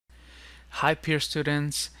Hi peer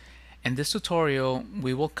students. In this tutorial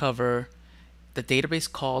we will cover the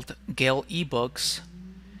database called Gale E-Books,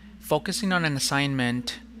 focusing on an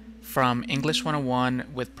assignment from English 101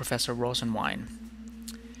 with Professor Rosenwein.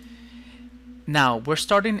 Now we're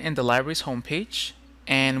starting in the library's homepage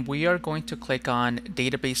and we are going to click on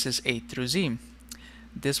databases A through Z.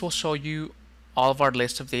 This will show you all of our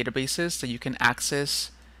list of databases that you can access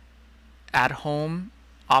at home,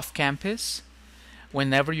 off campus.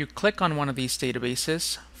 Whenever you click on one of these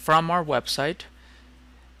databases from our website,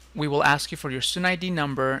 we will ask you for your student ID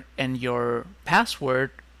number and your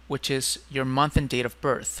password, which is your month and date of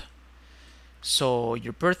birth. So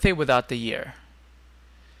your birthday without the year.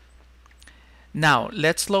 Now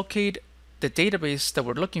let's locate the database that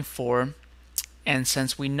we're looking for, and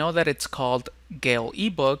since we know that it's called Gale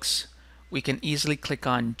eBooks, we can easily click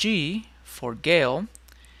on G for Gale,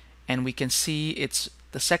 and we can see it's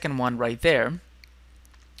the second one right there.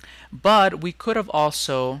 But we could have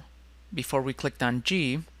also, before we clicked on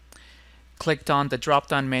G, clicked on the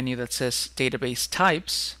drop-down menu that says database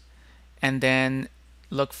types, and then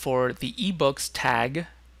look for the eBooks tag,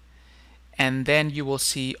 and then you will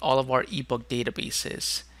see all of our ebook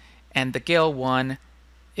databases, and the Gale one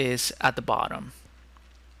is at the bottom.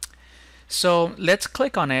 So let's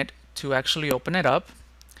click on it to actually open it up.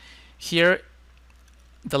 Here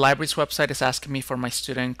the library's website is asking me for my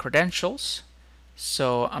student credentials,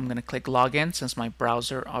 so I'm going to click login since my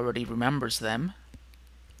browser already remembers them.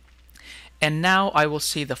 And now I will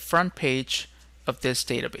see the front page of this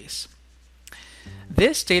database.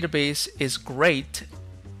 This database is great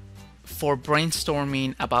for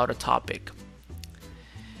brainstorming about a topic.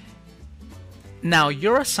 Now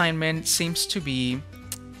your assignment seems to be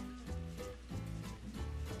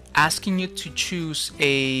asking you to choose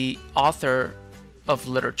an author of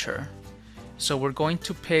literature. So we're going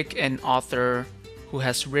to pick an author who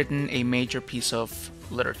has written a major piece of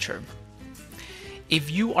literature. If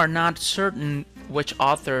you are not certain which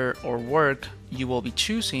author or work you will be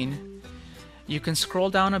choosing, you can scroll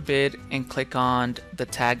down a bit and click on the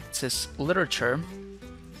tag that says literature,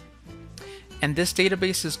 and this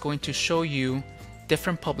database is going to show you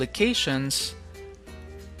different publications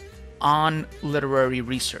on literary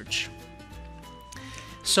research.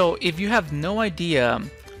 So if you have no idea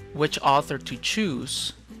which author to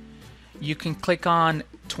choose, you can click on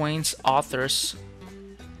Twain's authors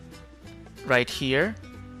right here,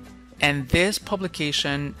 and this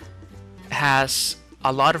publication has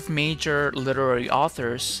a lot of major literary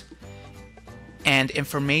authors and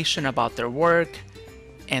information about their work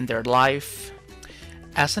and their life.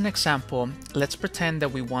 As an example, let's pretend that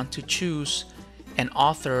we want to choose an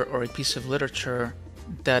author or a piece of literature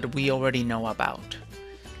that we already know about.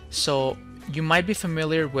 So you might be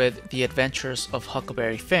familiar with The Adventures of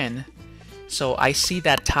Huckleberry Finn. So I see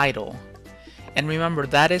that title, and remember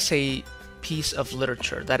that is a piece of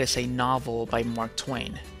literature, that is a novel by Mark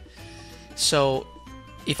Twain. So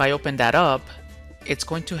if I open that up, it's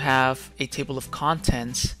going to have a table of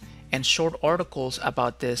contents and short articles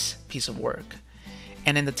about this piece of work.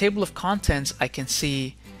 And in the table of contents I can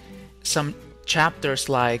see some chapters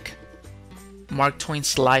like Mark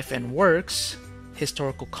Twain's life and works,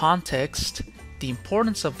 historical context, the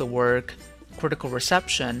importance of the work, critical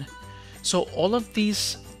reception. So all of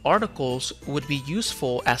these articles would be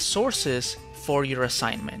useful as sources for your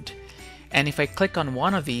assignment. And if I click on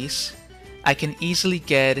one of these, I can easily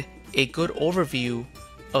get a good overview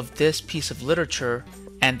of this piece of literature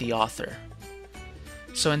and the author.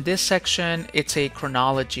 So in this section, it's a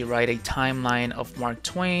chronology, right? A timeline of Mark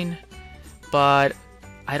Twain, but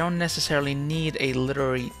I don't necessarily need a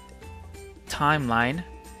literary timeline.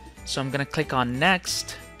 So I'm going to click on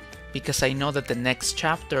next, because I know that the next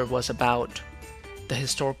chapter was about the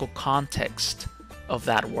historical context of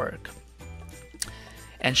that work.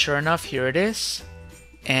 And sure enough, here it is.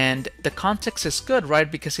 And the context is good, right?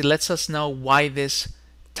 Because it lets us know why this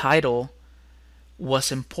title was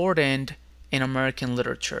important in American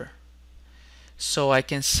literature. So I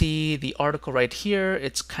can see the article right here.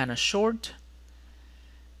 It's kind of short.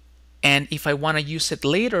 And if I want to use it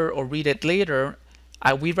later or read it later,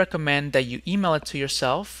 we recommend that you email it to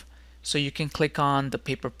yourself. So you can click on the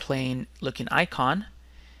paper plane looking icon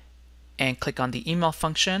and click on the email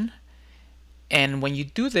function. And when you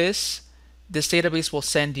do this, this database will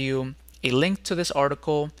send you a link to this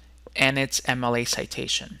article and its MLA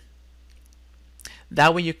citation.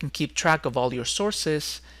 That way you can keep track of all your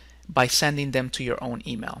sources by sending them to your own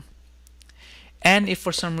email. And if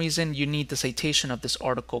for some reason you need the citation of this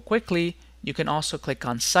article quickly, you can also click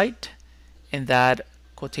on Cite in that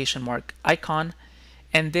quotation mark icon,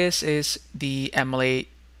 and this is the MLA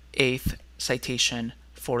 8th citation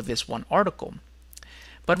for this one article.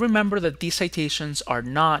 But remember that these citations are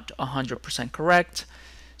not 100% correct,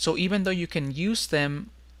 so even though you can use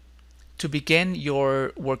them to begin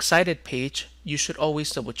your Works Cited page, you should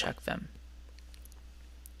always double check them.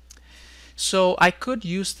 So I could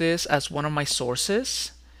use this as one of my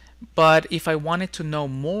sources, but if I wanted to know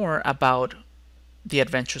more about the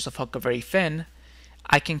adventures of Huckleberry Finn,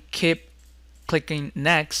 I can keep clicking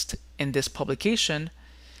next in this publication,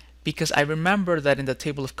 because I remember that in the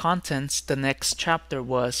table of contents, the next chapter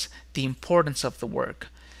was the importance of the work.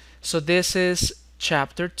 So this is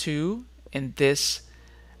chapter 2 in this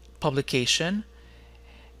publication.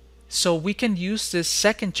 So we can use this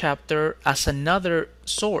second chapter as another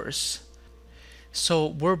source. So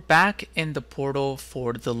we're back in the portal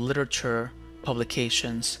for the literature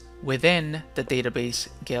publications within the database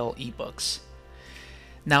Gale eBooks.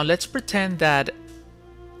 Now let's pretend that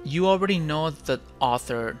you already know the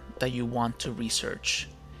author that you want to research,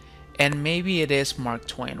 and maybe it is Mark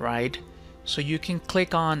Twain, right? So you can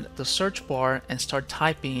click on the search bar and start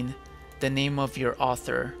typing the name of your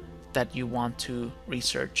author that you want to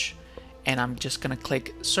research, and I'm just gonna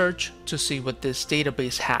click search to see what this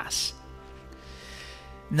database has.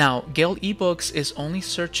 Now Gale eBooks is only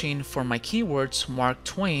searching for my keywords Mark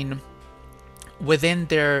Twain within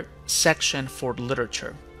their section for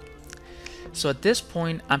literature. So at this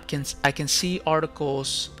point, I can see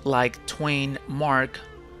articles like Twain Mark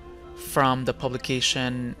from the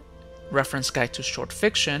publication Reference Guide to Short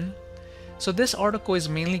Fiction. So this article is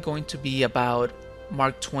mainly going to be about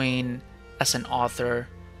Mark Twain as an author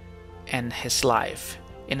and his life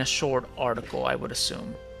in a short article, I would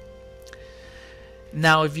assume.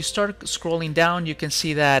 Now, if you start scrolling down, you can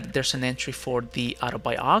see that there's an entry for the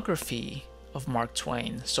autobiography of Mark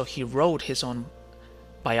Twain. So he wrote his own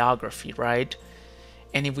biography, right?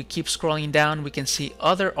 And if we keep scrolling down, we can see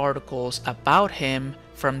other articles about him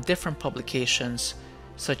from different publications,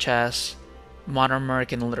 such as Modern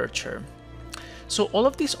American Literature. So all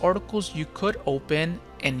of these articles, you could open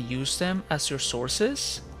and use them as your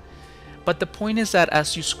sources. But the point is that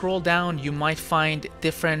as you scroll down, you might find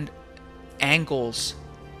different angles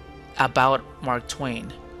about Mark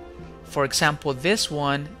Twain. For example, this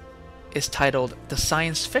one is titled The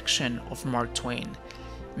Science Fiction of Mark Twain.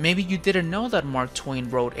 Maybe you didn't know that Mark Twain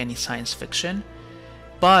wrote any science fiction,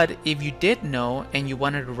 but if you did know and you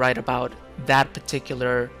wanted to write about that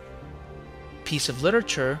particular piece of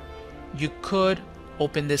literature, you could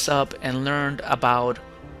open this up and learn about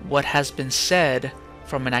what has been said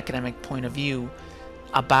from an academic point of view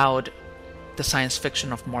about the science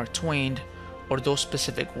fiction of Mark Twain or those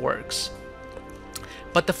specific works.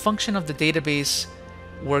 But the function of the database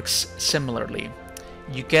works similarly.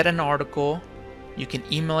 You get an article, you can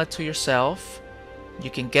email it to yourself, you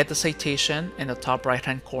can get the citation in the top right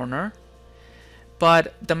hand corner,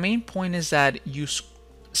 but the main point is that you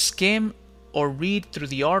skim or read through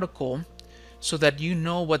the article so that you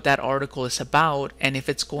know what that article is about and if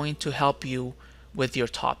it's going to help you with your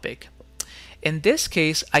topic. In this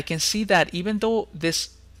case, I can see that even though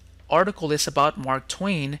this article is about Mark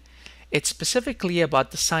Twain, it's specifically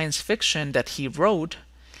about the science fiction that he wrote,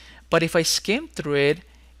 but if I skim through it,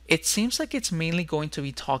 it seems like it's mainly going to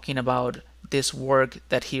be talking about this work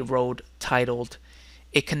that he wrote titled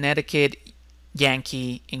A Connecticut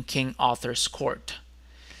Yankee in King Arthur's Court.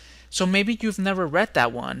 So maybe you've never read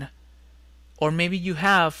that one, or maybe you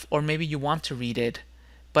have, or maybe you want to read it,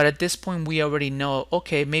 but at this point we already know,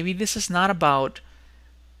 okay, maybe this is not about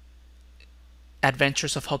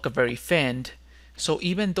Adventures of Huckleberry Finn, so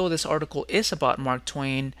even though this article is about Mark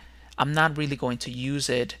Twain, I'm not really going to use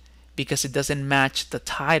it because it doesn't match the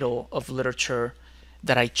title of literature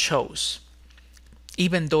that I chose,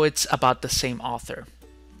 even though it's about the same author.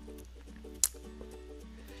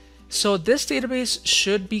 So this database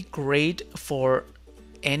should be great for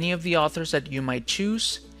any of the authors that you might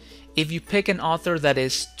choose. If you pick an author that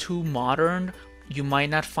is too modern, you might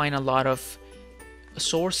not find a lot of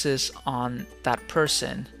sources on that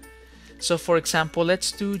person. So for example,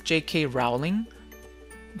 let's do J.K. Rowling,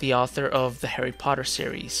 the author of the Harry Potter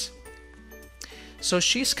series. So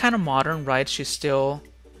she's kind of modern, right? She's still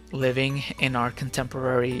living in our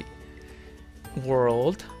contemporary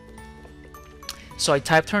world. So I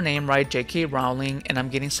typed her name, right, J.K. Rowling, and I'm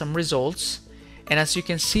getting some results. And as you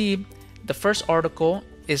can see, the first article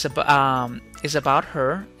is about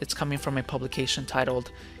her. It's coming from a publication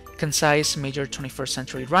titled Concise Major 21st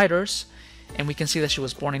Century Writers. And we can see that she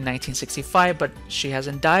was born in 1965, but she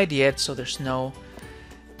hasn't died yet, so there's no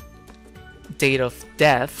date of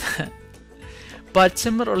death. But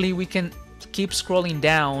similarly, we can keep scrolling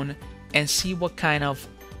down and see what kind of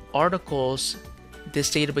articles this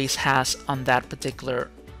database has on that particular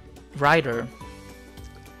writer,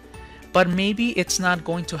 but maybe it's not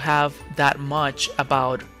going to have that much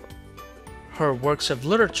about her works of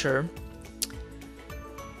literature,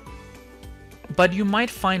 but you might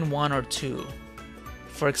find one or two.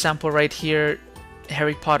 For example, right here,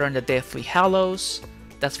 Harry Potter and the Deathly Hallows,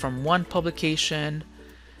 that's from one publication.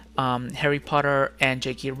 Harry Potter and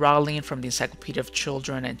J.K. Rowling from the Encyclopedia of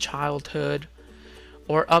Children and Childhood.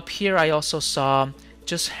 Or up here I also saw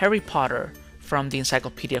just Harry Potter from the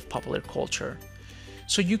Encyclopedia of Popular Culture.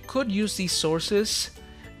 So you could use these sources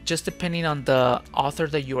just depending on the author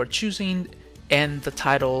that you are choosing and the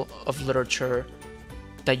title of literature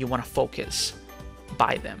that you want to focus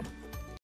by them.